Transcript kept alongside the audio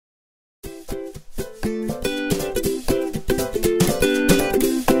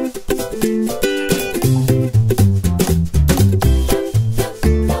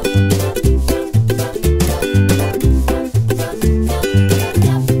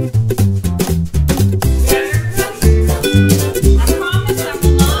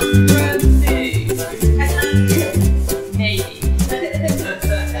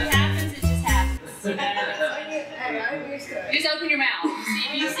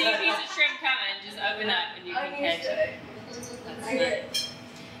a shrimp coming, just open up and you can catch it. That's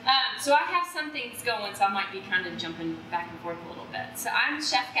so I have some things going, so I might be kind of jumping back and forth a little bit. So I'm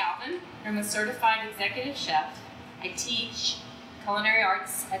Chef Calvin. I'm a certified executive chef. I teach culinary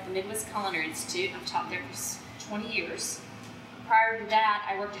arts at the Midwest Culinary Institute. I've taught there for 20 years. Prior to that,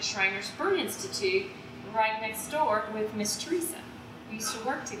 I worked at Shriners Brew Institute right next door with Miss Teresa. We used to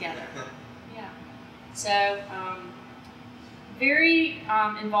work together. Yeah. So very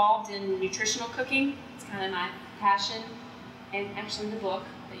involved in nutritional cooking. It's kind of my passion. And actually the book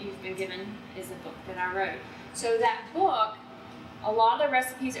that you've been given is a book that I wrote. So that book, a lot of the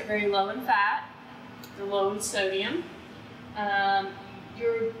recipes are very low in fat, they're low in sodium.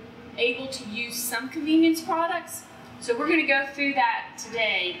 You're able to use some convenience products. So we're going to go through that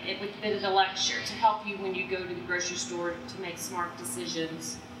today with a bit of the lecture to help you when you go to the grocery store to make smart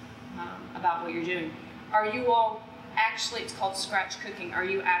decisions about what you're doing. Are you all actually, it's called scratch cooking, are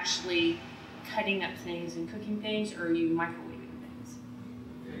you actually cutting up things and cooking things, or are you microwaving?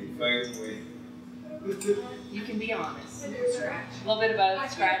 You can be honest. Scratch. A little bit of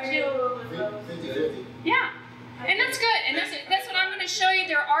both. Scratch. Yeah. And that's good. And that's what I'm going to show you.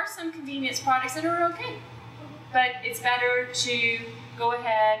 There are some convenience products that are okay. But it's better to go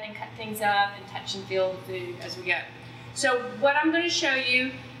ahead and cut things up and touch and feel the food as we go. So what I'm going to show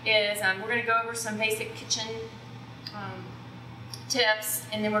you is we're going to go over some basic kitchen tips.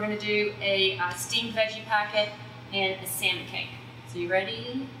 And then we're going to do a steamed veggie packet and a salmon cake. So you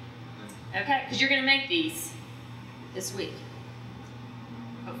ready? Okay, because you're going to make these this week.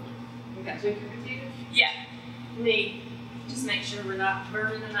 Hopefully. Okay. Yeah. Neat. Just make sure we're not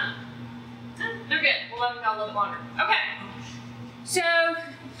burning them up. They're good. We'll let them go a little bit longer. Okay. So,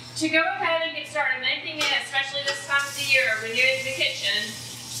 to go ahead and get started, the main thing is, especially this time of the year, when you're in the kitchen,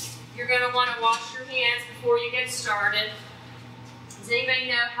 you're going to want to wash your hands before you get started. Does anybody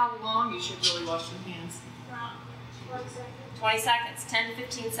know how long you should really wash your hands? 20 seconds, 10 to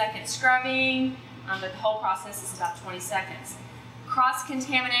 15 seconds scrubbing, but the whole process is about 20 seconds.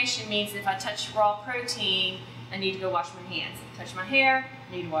 Cross-contamination means if I touch raw protein, I need to go wash my hands. Touch my hair,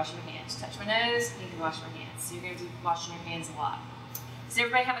 I need to wash my hands. Touch my nose, I need to wash my hands. So you're going to be washing your hands a lot. Does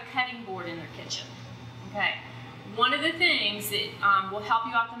everybody have a cutting board in their kitchen? Okay. One of the things that will help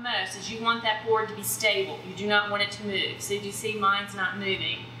you out the most is you want that board to be stable. You do not want it to move. So you see mine's not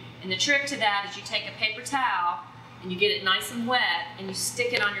moving. And the trick to that is you take a paper towel and you get it nice and wet, and you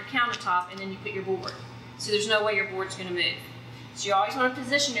stick it on your countertop, and then you put your board. So there's no way your board's going to move. So you always want to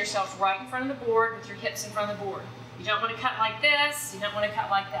position yourself right in front of the board with your hips in front of the board. You don't want to cut like this, you don't want to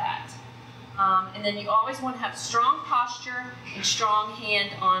cut like that. And then you always want to have strong posture and strong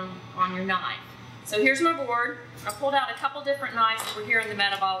hand on your knife. So here's my board. I pulled out a couple different knives that were here in the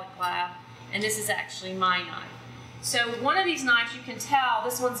metabolic lab, and this is actually my knife. So one of these knives, you can tell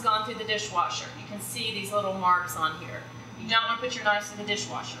this one's gone through the dishwasher. You can see these little marks on here. You don't want to put your knives in the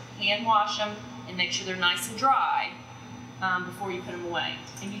dishwasher. Hand wash them and make sure they're nice and dry before you put them away.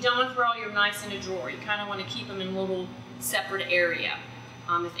 And you don't want to throw all your knives in a drawer. You kind of want to keep them in a little separate area.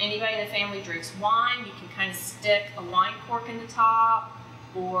 If anybody in the family drinks wine, you can kind of stick a wine cork in the top,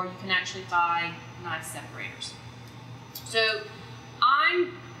 or you can actually buy knife separators. So I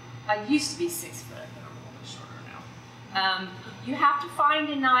used to be 6 foot. You have to find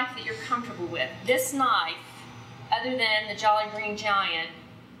a knife that you're comfortable with. This knife, other than the Jolly Green Giant,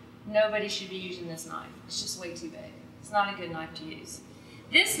 nobody should be using this knife. It's just way too big. It's not a good knife to use.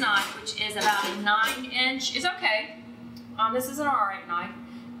 This knife, which is about a 9-inch, is okay. This is an alright knife.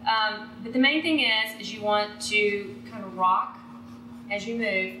 But the main thing is you want to kind of rock as you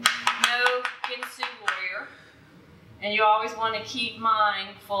move. No Ginsu warrior. And you always want to keep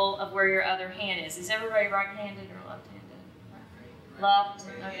mindful of where your other hand is. Is everybody right-handed or left-handed? Left?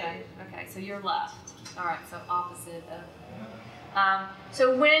 Okay. Okay, so you're left. All right, so opposite of.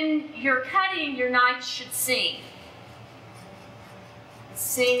 So when you're cutting, your knife should sing. It's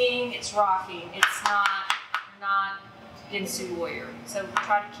singing, it's rocking. It's not, you're not Ginsu warrior. So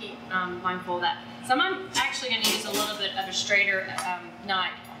try to keep mindful of that. So I'm actually going to use a little bit of a straighter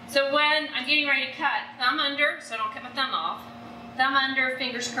knife. So when I'm getting ready to cut, thumb under, so I don't cut my thumb off, thumb under,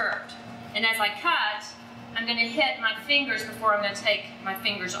 fingers curved. And as I cut, I'm going to hit my fingers before I'm going to take my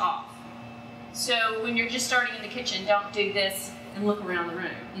fingers off. So when you're just starting in the kitchen, don't do this and look around the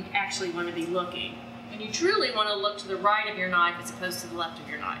room. You actually want to be looking. And you truly want to look to the right of your knife as opposed to the left of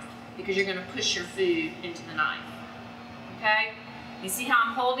your knife, because you're going to push your food into the knife. Okay? You see how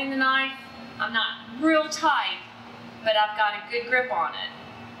I'm holding the knife? I'm not real tight, but I've got a good grip on it.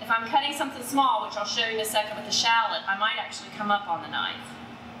 If I'm cutting something small, which I'll show you in a second with the shallot, I might actually come up on the knife.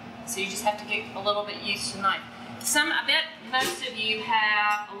 So you just have to get a little bit used to the knife. I bet most of you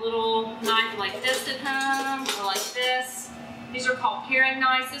have have a little knife like this at home, or like this. These are called paring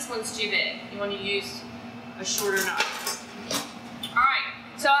knives. This one's too big. You want to use a shorter knife. All right,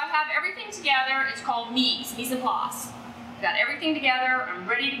 so I have everything together. It's called mise en place. I've got everything together. I'm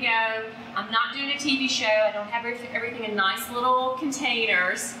ready to go. I'm not doing a TV show. I don't have everything in nice little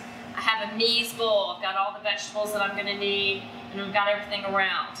containers. I have a mise bowl. I've got all the vegetables that I'm going to need, and I've got everything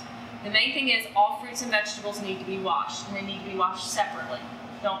around. The main thing is all fruits and vegetables need to be washed, and they need to be washed separately.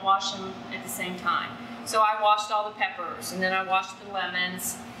 Don't wash them at the same time. So I washed all the peppers, and then I washed the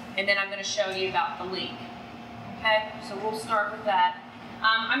lemons, and then I'm going to show you about the leek. Okay, so we'll start with that.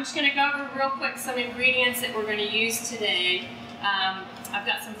 I'm just going to go over real quick some ingredients that we're going to use today. I've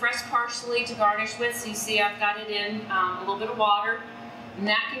got some fresh parsley to garnish with, so you see I've got it in a little bit of water, and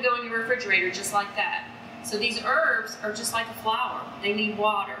that can go in your refrigerator just like that. So these herbs are just like a flower. They need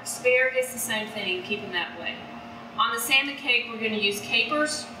water. Asparagus, the same thing, keep them that way. On the salmon cake, we're going to use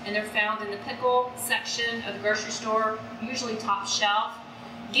capers, and they're found in the pickle section of the grocery store, usually top shelf.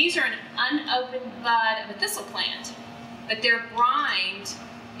 These are an unopened bud of a thistle plant, but they're brined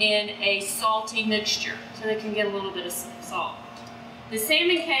in a salty mixture, so they can get a little bit of salt. The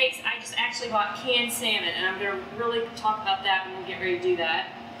salmon cakes, I just actually bought canned salmon, and I'm going to really talk about that when we get ready to do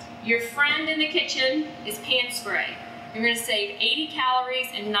that. Your friend in the kitchen is pan spray. You're going to save 80 calories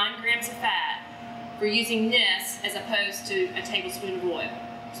and 9 grams of fat for using this as opposed to a tablespoon of oil.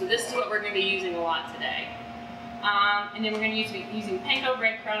 So this is what we're going to be using a lot today. And then we're going to be using panko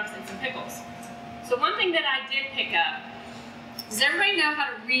breadcrumbs and some pickles. So one thing that I did pick up, does everybody know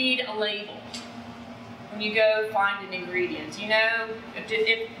how to read a label when you go find an ingredient? You know,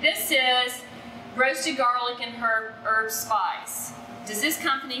 if this is roasted garlic and herb spice, does this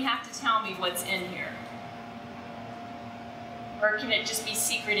company have to tell me what's in here? Or can it just be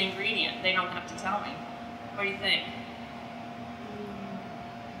secret ingredient? They don't have to tell me. What do you think?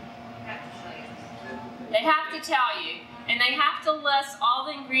 They have to tell you. And they have to list all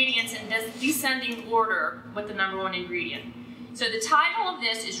the ingredients in descending order with the #1 ingredient. So the title of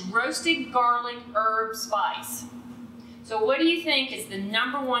this is roasted garlic herb spice. So what do you think is the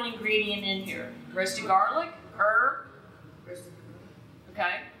 #1 ingredient in here? Roasted garlic, herb?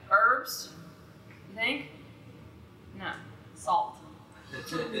 Okay, herbs, you think? No, salt.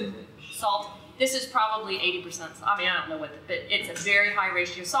 Salt. This is probably 80%, I mean, I don't know what, but it's a very high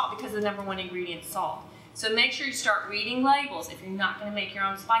ratio of salt because the #1 ingredient is salt. So make sure you start reading labels if you're not going to make your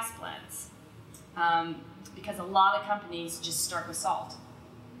own spice blends. Because a lot of companies just start with salt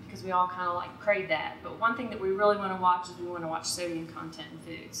because we all kind of like crave that. But one thing that we really want to watch is we want to watch sodium content in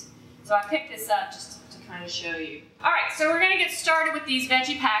foods. So I picked this up just to kind of show you. All right, so we're going to get started with these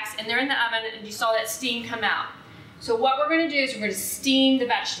veggie packs, and they're in the oven, and you saw that steam come out. So what we're going to do is we're going to steam the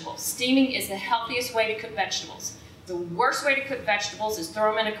vegetables. Steaming is the healthiest way to cook vegetables. The worst way to cook vegetables is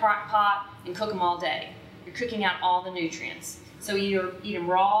throw them in a crock pot and cook them all day. You're cooking out all the nutrients. So either eat them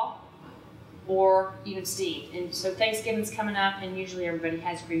raw or eat them steamed. And so Thanksgiving's coming up, and usually everybody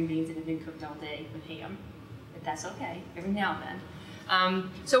has green beans that have been cooked all day with ham. But that's okay, every now and then.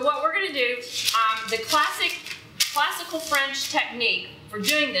 So what we're going to do, the classical French technique for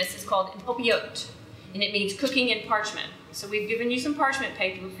doing this is called empopiote, and it means cooking in parchment. So we've given you some parchment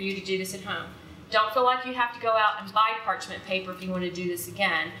paper for you to do this at home. Don't feel like you have to go out and buy parchment paper if you want to do this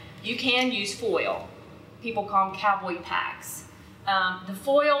again. You can use foil. People call them cowboy packs. The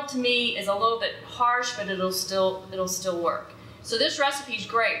foil to me is a little bit harsh, but it'll still work. So this recipe is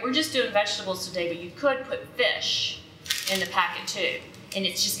great. We're just doing vegetables today, but you could put fish in the packet too, and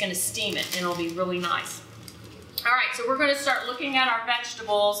it's just going to steam it, and it'll be really nice. All right, so we're going to start looking at our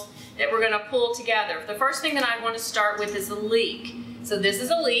vegetables that we're going to pull together. The first thing that I want to start with is the leek. So this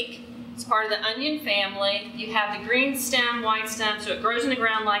is a leek. It's part of the onion family. You have the green stem, white stem, so it grows in the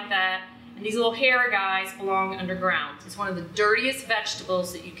ground like that, and these little hair guys belong underground. It's one of the dirtiest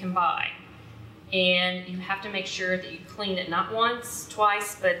vegetables that you can buy, and you have to make sure that you clean it not once,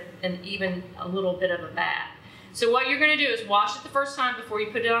 twice, but even a little bit of a bath. So what you're going to do is wash it the first time before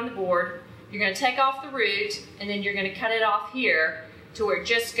you put it on the board. You're going to take off the root, and then you're going to cut it off here to where it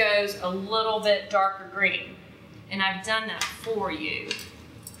just goes a little bit darker green. And I've done that for you.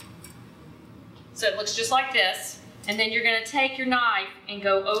 So it looks just like this. And then you're going to take your knife and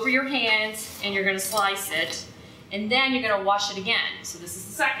go over your hands, and you're going to slice it. And then you're going to wash it again. So this is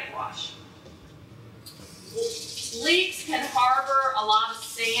the second wash. Leeks can harbor a lot of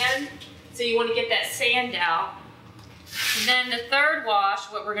sand, so you want to get that sand out. And then the third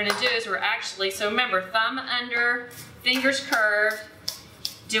wash, what we're going to do is we're actually, so remember, thumb under, fingers curved.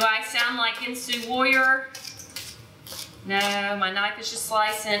 Do I sound like Insu Warrior? No, my knife is just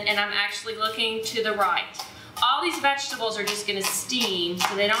slicing, and I'm actually looking to the right. all these vegetables are just gonna steam,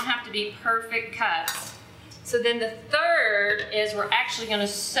 so they don't have to be perfect cuts. So then the third is we're actually gonna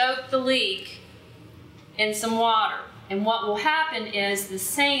soak the leek in some water. And what will happen is the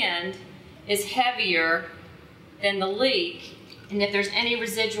sand is heavier than the leek, and if there's any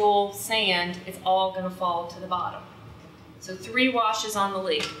residual sand, it's all gonna fall to the bottom. So 3 washes on the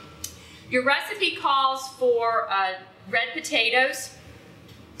leek. Your recipe calls for red potatoes.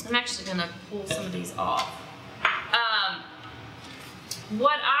 I'm actually gonna pull some of these off.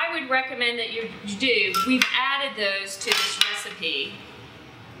 What I would recommend that you do, we've added those to this recipe.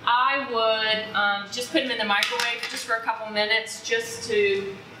 I would just put them in the microwave just for a couple minutes just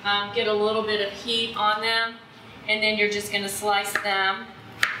to get a little bit of heat on them. And then you're just gonna slice them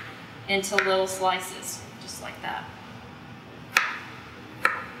into little slices, just like that.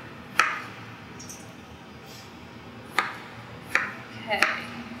 Okay,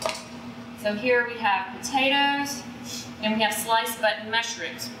 so here we have potatoes and we have sliced button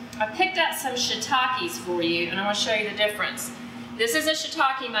mushrooms. I picked out some shiitakes for you and I want to show you the difference. This is a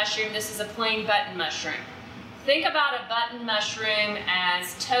shiitake mushroom, this is a plain button mushroom. Think about a button mushroom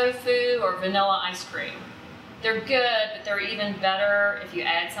as tofu or vanilla ice cream. They're good, but they're even better if you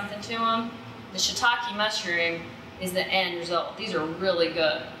add something to them. The shiitake mushroom is the end result. These are really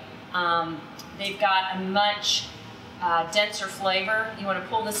good. They've got a much denser flavor. You want to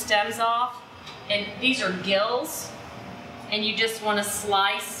pull the stems off, and these are gills, and you just want to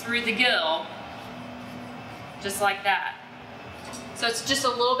slice through the gill, just like that. So it's just a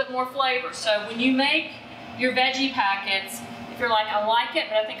little bit more flavor. So when you make your veggie packets, if you're like, I like it,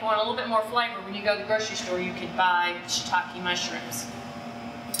 but I think I want a little bit more flavor, when you go to the grocery store, you could buy shiitake mushrooms.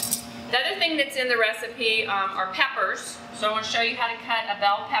 The other thing that's in the recipe are peppers. So I want to show you how to cut a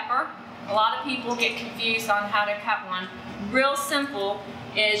bell pepper. A lot of people get confused on how to cut one. Real simple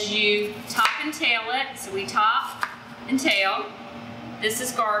is you top and tail it. So we top and tail. This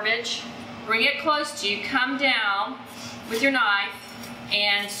is garbage. Bring it close to you, come down with your knife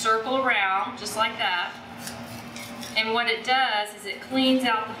and circle around just like that. And what it does is it cleans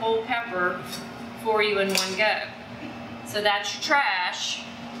out the whole pepper for you in one go. So that's your trash,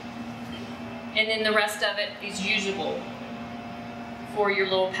 and then the rest of it is usable for your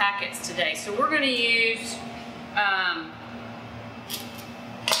little packets today. So we're going to use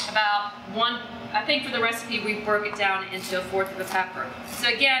about one, I think for the recipe we broke it down into 1/4 of a pepper. So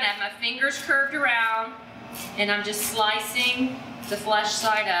again, I have my fingers curved around and I'm just slicing the flesh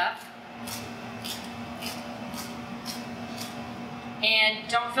side up. And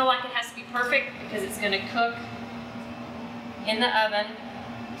don't feel like it has to be perfect because it's going to cook in the oven.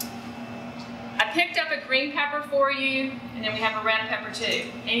 I picked up a green pepper for you, and then we have a red pepper too.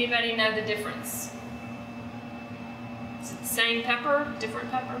 Anybody know the difference? Is it the same pepper,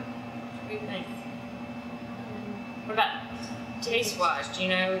 different pepper? What do you think? What about taste-wise? Do you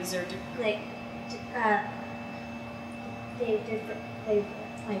know, is there different? Like, they have different flavors,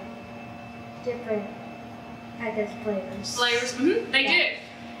 like different, I guess, flavors. Flavors? Mm-hmm, they do.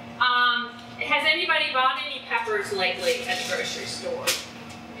 Has anybody bought any peppers lately at the grocery store?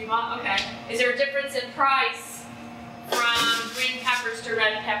 You bought? Okay. Is there a difference in price from green peppers to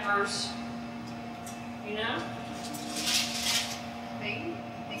red peppers? You know? I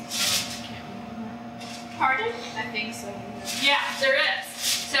think so. I can't remember. Pardon? I think so. Yeah, there is.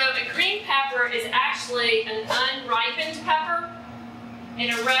 So a green pepper is actually an unripened pepper,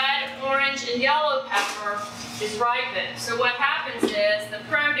 and a red, orange, and yellow pepper is ripened. So what happens is the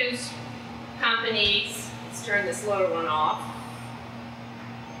produce companies, let's turn this lower one off.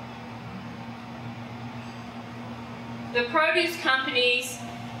 The produce companies,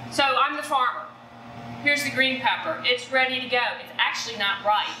 so I'm the farmer. Here's the green pepper. It's ready to go. It's actually not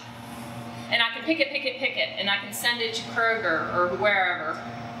ripe. And I can pick it, and I can send it to Kroger or wherever,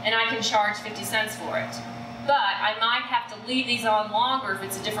 and I can charge 50 cents for it. But I might have to leave these on longer if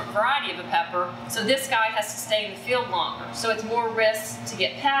it's a different variety of a pepper, so this guy has to stay in the field longer. So it's more risk to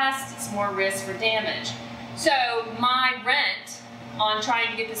get past, it's more risk for damage. So my rent on trying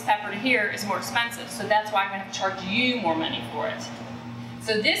to get this pepper to here is more expensive, so that's why I'm going to have to charge you more money for it.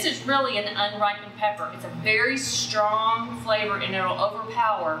 So this is really an unripened pepper. It's a very strong flavor and it'll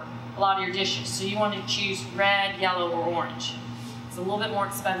overpower a lot of your dishes. So you want to choose red, yellow, or orange. It's a little bit more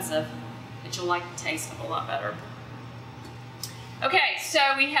expensive, but you'll like the taste of it a lot better. Okay, so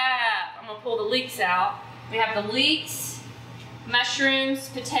we have, I'm going to pull the leeks out. We have the leeks, mushrooms,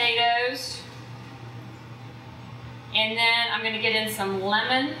 potatoes, and then I'm going to get in some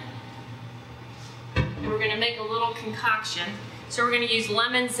lemon. We're going to make a little concoction. So we're going to use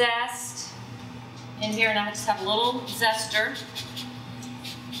lemon zest in here, and I just have a little zester.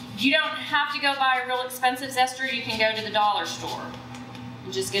 You don't have to go buy a real expensive zester. You can go to the dollar store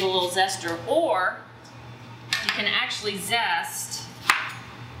and just get a little zester. Or you can actually zest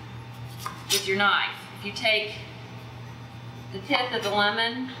with your knife. If you take the pith of the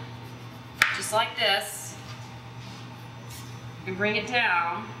lemon, just like this, and bring it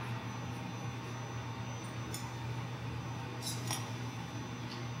down,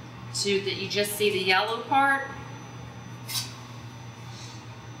 so that you just see the yellow part.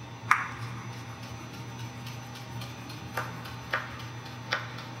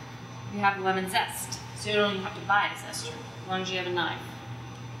 You have lemon zest, so you don't even have to buy a zester, as long as you have a knife.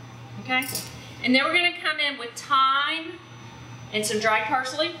 Okay? And then we're gonna come in with thyme and some dried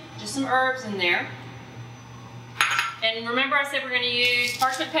parsley, just some herbs in there. And remember I said we're gonna use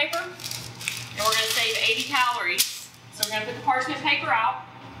parchment paper, and we're gonna save 80 calories. So we're gonna put the parchment paper out,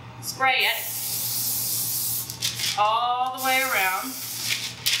 spray it all the way around.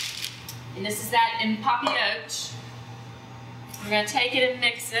 And this is that empapillote. We're gonna take it and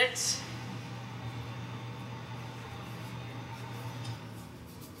mix it.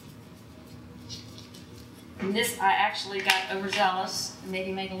 And this, I actually got overzealous and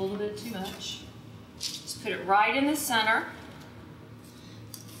maybe made a little bit too much. Just put it right in the center.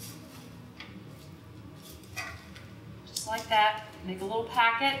 Just like that. Make a little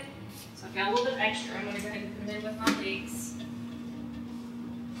packet. So I've got a little bit extra. I'm going to go ahead and put them in with my leeks.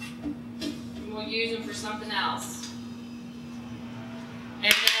 And we'll use them for something else.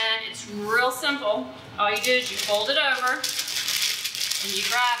 And then it's real simple. All you do is you fold it over and you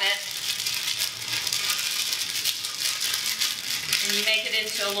grab it. And you make it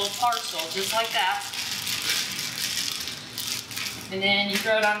into a little parcel, just like that. And then you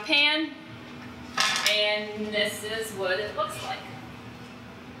throw it on a pan, and this is what it looks like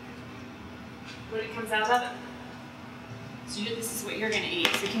when it comes out of it. So this is what you're gonna eat.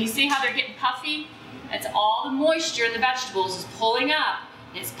 So can you see how they're getting puffy? That's all the moisture in the vegetables is pulling up,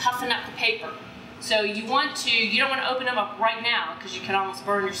 and it's puffing up the paper. So you don't want to open them up right now, because you can almost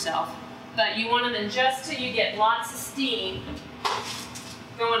burn yourself. But you want them in just till you get lots of steam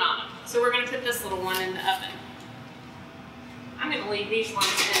going on them. So we're going to put this little one in the oven. I'm going to leave these ones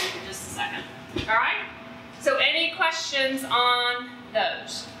in for just a second. All right? So any questions on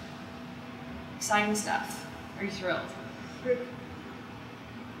those? Exciting stuff. Are you thrilled?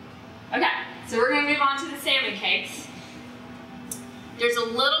 Okay, so we're going to move on to the salmon cakes. There's a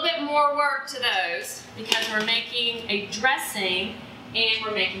little bit more work to those because we're making a dressing and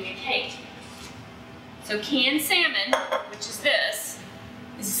we're making a cake. So canned salmon, which is this,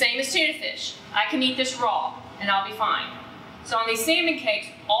 is the same as tuna fish. I can eat this raw and I'll be fine. So on these salmon cakes,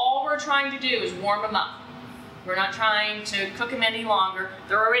 all we're trying to do is warm them up. We're not trying to cook them any longer.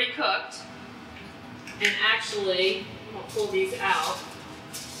 They're already cooked. And actually, I'm gonna pull these out.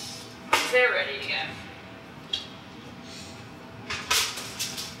 They're ready to go.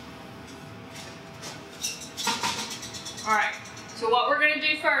 All right, so what we're gonna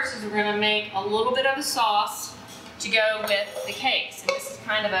do first is we're gonna make a little bit of a sauce to go with the cakes. And this is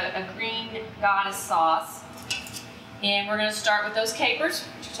kind of a green goddess sauce. And we're gonna start with those capers,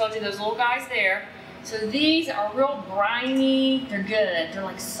 which I told you, those little guys there. So these are real briny, they're good. They're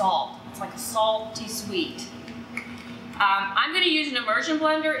like salt. It's like a salty sweet. I'm gonna use an immersion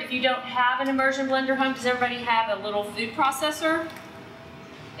blender. If you don't have an immersion blender home, does everybody have a little food processor?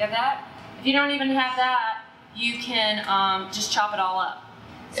 You have that? If you don't even have that, you can just chop it all up.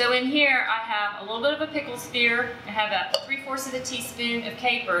 So in here, I have a little bit of a pickle spear. I have about 3/4 of a teaspoon of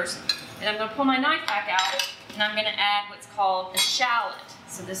capers. And I'm gonna pull my knife back out, and I'm gonna add what's called a shallot.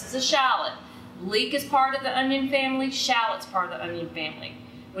 So this is a shallot. Leek is part of the onion family, shallot's part of the onion family.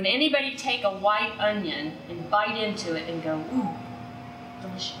 When anybody take a white onion and bite into it and go, ooh,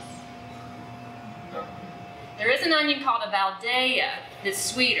 delicious. There is an onion called a Valdea that's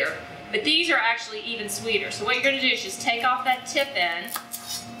sweeter, but these are actually even sweeter. So what you're gonna do is just take off that tip end,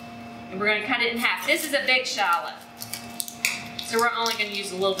 and we're gonna cut it in half. This is a big shallot, so we're only gonna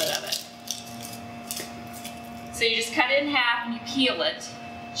use a little bit of it. So you just cut it in half and you peel it.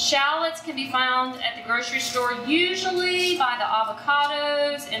 Shallots can be found at the grocery store, usually by the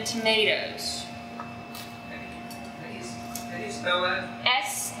avocados and tomatoes. How do you spell that?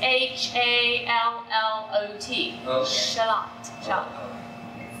 S-H-A-L-L-O-T. Okay. Shallot. Shallot.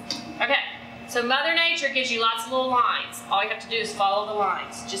 Okay, so Mother Nature gives you lots of little lines. All you have to do is follow the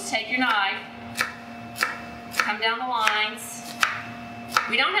lines. Just take your knife, come down the lines.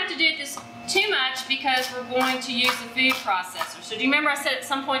 We don't have to do this too much because we're going to use the food processor. So do you remember I said at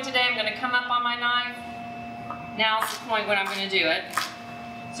some point today I'm going to come up on my knife? Now's the point when I'm going to do it.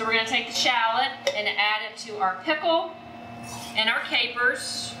 So we're going to take the shallot and add it to our pickle and our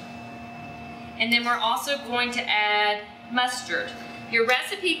capers. And then we're also going to add mustard. Your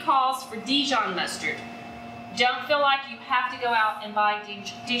recipe calls for Dijon mustard. Don't feel like you have to go out and buy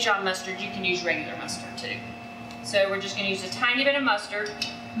Dijon mustard. You can use regular mustard too. So we're just going to use a tiny bit of mustard.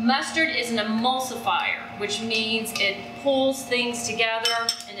 Mustard is an emulsifier, which means it pulls things together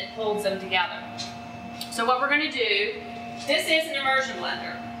and it holds them together. So what we're going to do, this is an immersion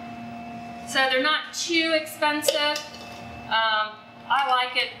blender. So they're not too expensive. I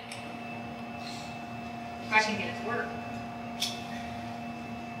like it. If I can get it to work.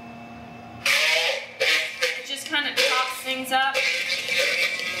 It just kind of chops things up.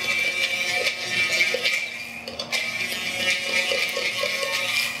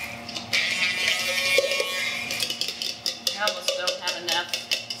 I almost don't have enough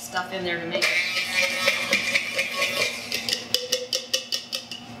stuff in there to make it.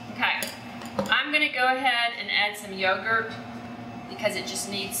 Okay, I'm going to go ahead and add some yogurt because it just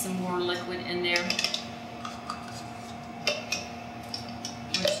needs some more liquid in there.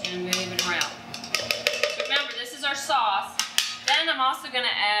 We're just going to move it around. So remember, this is our sauce. Then I'm also going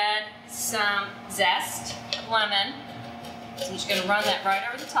to add some zest of lemon. So I'm just going to run that right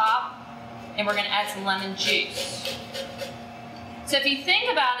over the top. And we're going to add some lemon juice. So if you think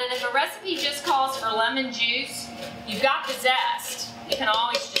about it, if a recipe just calls for lemon juice, you've got the zest. You can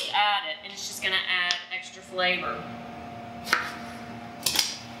always just add it, and it's just going to add extra flavor.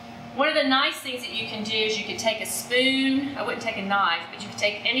 One of the nice things that you can do is you could take a spoon, I wouldn't take a knife, but you could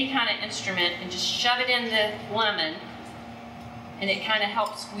take any kind of instrument and just shove it in the lemon, and it kind of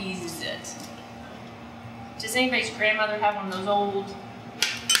helps squeeze it. Does anybody's grandmother have one of those old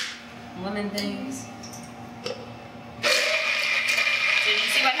lemon things? So you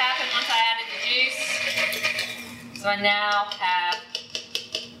see what happened once I added the juice? So I now have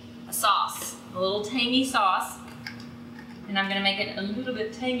a sauce, a little tangy sauce. And I'm going to make it a little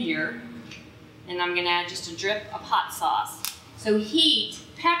bit tangier. And I'm going to add just a drip of hot sauce. So heat,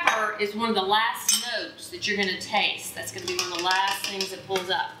 pepper is one of the last notes that you're going to taste. That's going to be one of the last things that pulls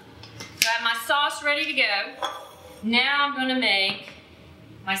up. So I have my sauce ready to go. Now I'm going to make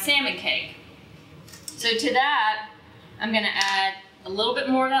my salmon cake. So to that, I'm going to add a little bit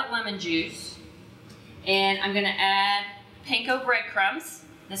more of that lemon juice. And I'm going to add panko breadcrumbs.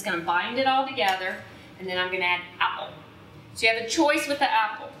 That's going to bind it all together. And then I'm going to add apple. So you have a choice with the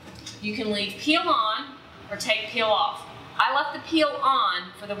apple. You can leave peel on or take peel off. I left the peel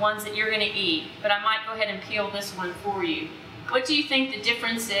on for the ones that you're going to eat, but I might go ahead and peel this one for you. What do you think the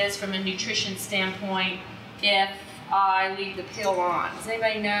difference is from a nutrition standpoint if I leave the peel on? Does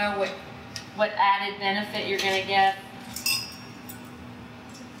anybody know what added benefit you're going to get?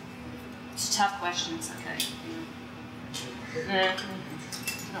 It's tough questions, okay.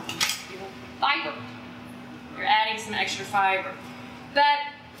 Fiber. You're adding some extra fiber. But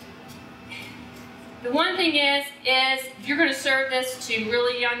the one thing is if you're going to serve this to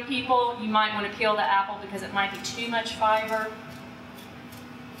really young people, you might want to peel the apple because it might be too much fiber.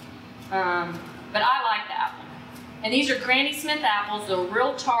 But I like the apple. And these are Granny Smith apples. They're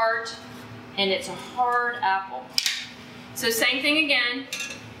real tart, and it's a hard apple. So same thing again.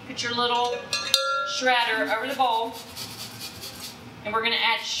 Put your little shredder over the bowl, and we're going to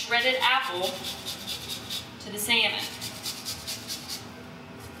add shredded apple to the salmon.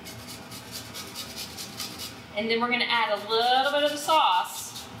 And then we're going to add a little bit of the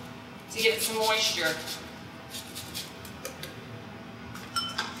sauce to give it some moisture.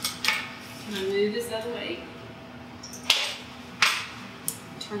 I'm going to move this out of the way.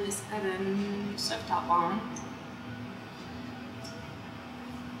 Turn this oven stovetop on.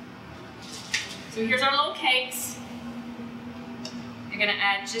 So here's our little cakes. You're going to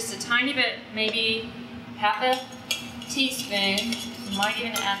add just a tiny bit, maybe half a teaspoon. You might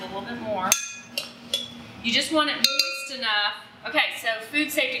even add a little bit more. You just want it moist enough. Okay, so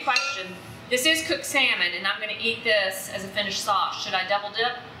food safety question. This is cooked salmon, and I'm going to eat this as a finished sauce. Should I double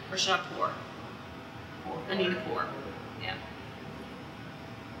dip or should I pour? I need to pour. Yeah.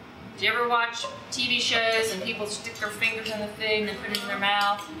 Do you ever watch TV shows and people stick their fingers in the food and then put it in their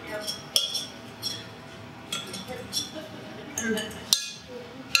mouth? Do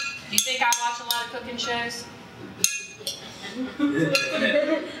you think I watch a lot of cooking shows?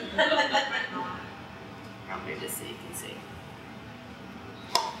 Probably just so you can see.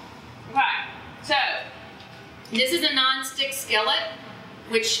 Okay, so this is a non-stick skillet,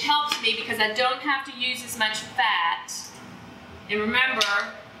 which helps me because I don't have to use as much fat. And remember,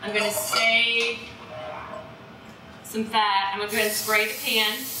 I'm going to save some fat. I'm going to go ahead and spray the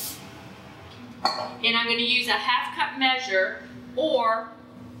pan. And I'm going to use a half-cup measure, or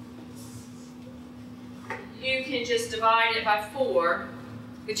you can just divide it by 4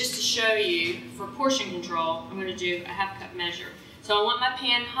 but just to show you, for portion control, I'm going to do a 1/2 cup measure. So I want my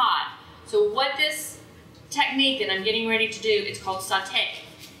pan hot. So what this technique that I'm getting ready to do, it's called saute.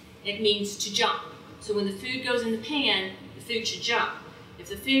 It means to jump. So when the food goes in the pan, the food should jump. If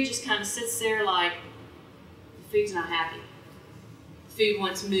the food just kind of sits there like, the food's not happy. The food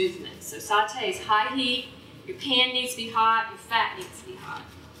wants movement. So saute is high heat, your pan needs to be hot, your fat needs to be hot.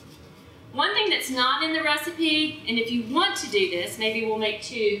 One thing that's not in the recipe, and if you want to do this, maybe we'll make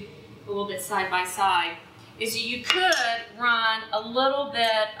two a little bit side by side, is you could run a little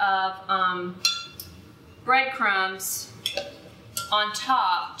bit of breadcrumbs on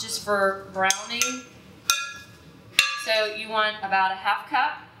top just for browning. So you want about a 1/2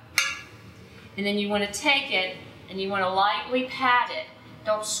 cup, and then you want to take it and you want to lightly pat it.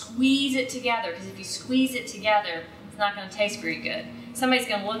 Don't squeeze it together, because if you squeeze it together, it's not going to taste very good. Somebody's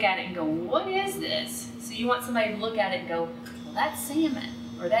going to look at it and go, what is this? So you want somebody to look at it and go, well, that's salmon,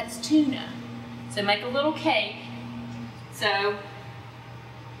 or that's tuna. So make a little cake. So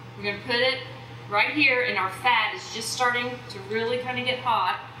we're going to put it right here, and our fat is just starting to really kind of get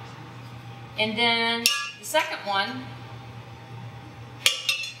hot. And then the second one,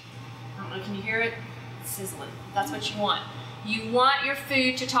 I don't know, can you hear it? It's sizzling. That's what you want. You want your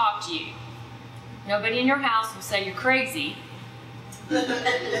food to talk to you. Nobody in your house will say you're crazy. But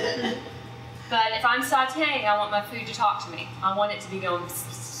if I'm sauteing, I want my food to talk to me. I want it to be going,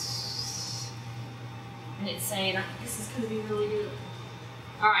 and it's saying, this is going to be really good.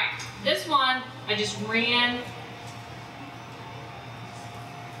 All right, this one I just ran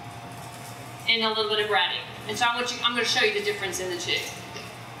in a little bit of breading. And so I'm going to show you the difference in the two.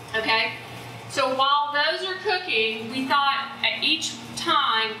 Okay? So while those are cooking, we thought at each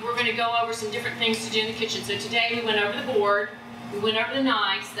time we're going to go over some different things to do in the kitchen. So today we went over the board, we went over the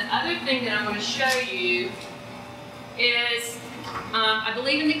knives. The other thing that I'm going to show you is, I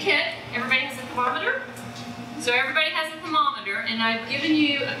believe in the kit, everybody has a thermometer. So everybody has a thermometer, and I've given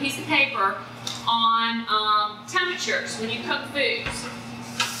you a piece of paper on temperatures when you cook foods.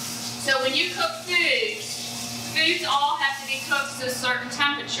 So when you cook foods all have to be cooked to a certain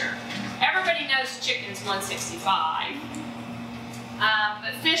temperature. Everybody knows chicken's 165,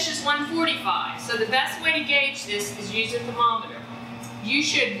 but fish is 145. So the best way to gauge this is use a thermometer. You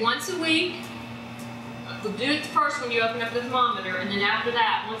should once a week, we'll do it first when you open up the thermometer, and then after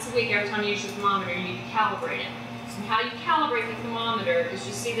that, once a week, every time you use your thermometer, you need to calibrate it. So how you calibrate the thermometer is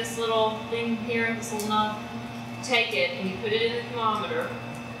you see this little thing here, this little knob, take it and you put it in the thermometer.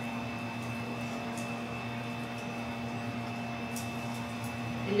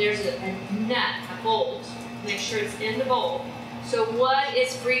 And there's a nut, a bolt. Make sure it's in the bowl. So what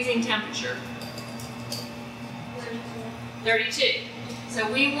is freezing temperature? 32. So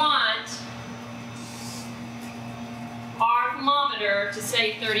we want our thermometer to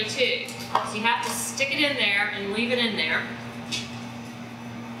say 32. So you have to stick it in there and leave it in there.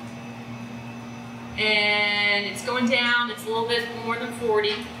 And it's going down, it's a little bit more than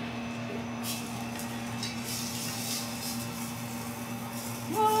 40.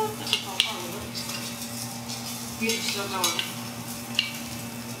 What? These are still going.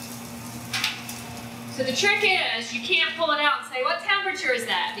 So the trick is, you can't pull it out and say, what temperature is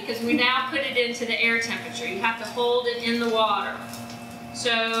that? Because we now put it into the air temperature. You have to hold it in the water.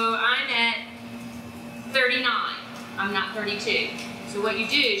 So I'm at 39. I'm not 32. So what you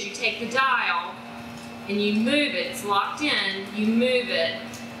do is you take the dial and you move it. It's locked in. You move it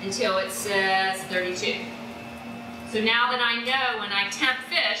until it says 32. So now that I know when I temp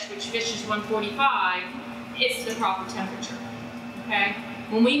fish, which fish is 145, it's the proper temperature. Okay?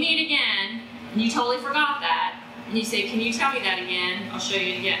 When we meet again, and you totally forgot that, and you say, can you tell me that again? I'll show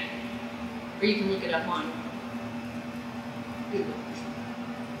you it again. Or you can look it up on Google.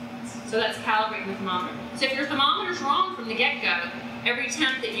 So that's calibrating the thermometer. So if your thermometer's wrong from the get-go, every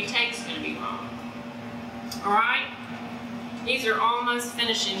temp that you take is going to be wrong. All right? These are almost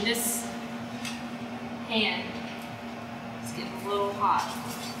finishing. This pan is getting a little hot.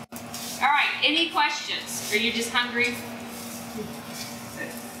 All right, any questions? Are you just hungry?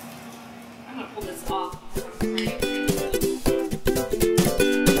 I'm going to pull this off.